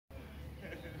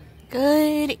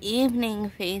Good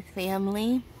evening, Faith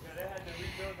family.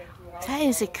 That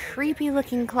is a creepy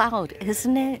looking cloud,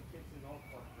 isn't it?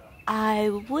 I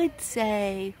would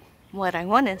say what I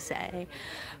want to say,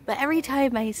 but every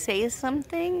time I say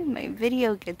something, my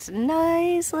video gets a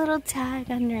nice little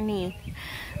tag underneath.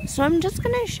 So I'm just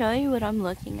going to show you what I'm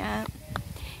looking at.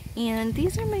 And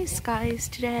these are my skies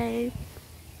today.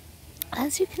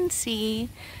 As you can see,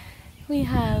 we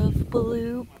have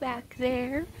blue back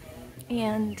there,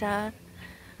 and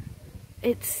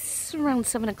it's around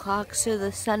 7 o'clock, so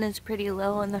the sun is pretty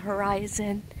low on the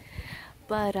horizon.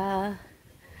 But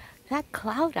that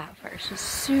cloud at first was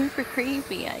super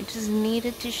creepy. I just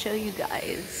needed to show you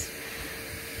guys.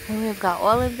 And we've got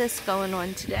all of this going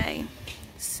on today.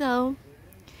 So,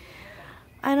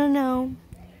 I don't know.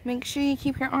 Make sure you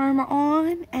keep your armor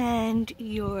on and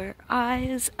your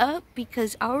eyes up,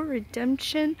 because our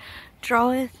redemption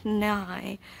draweth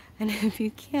nigh. And if you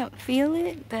can't feel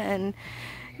it, then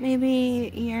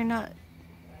maybe you're not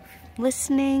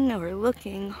listening or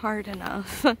looking hard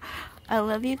enough. I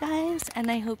love you guys,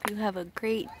 and I hope you have a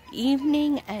great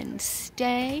evening and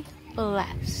stay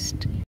blessed.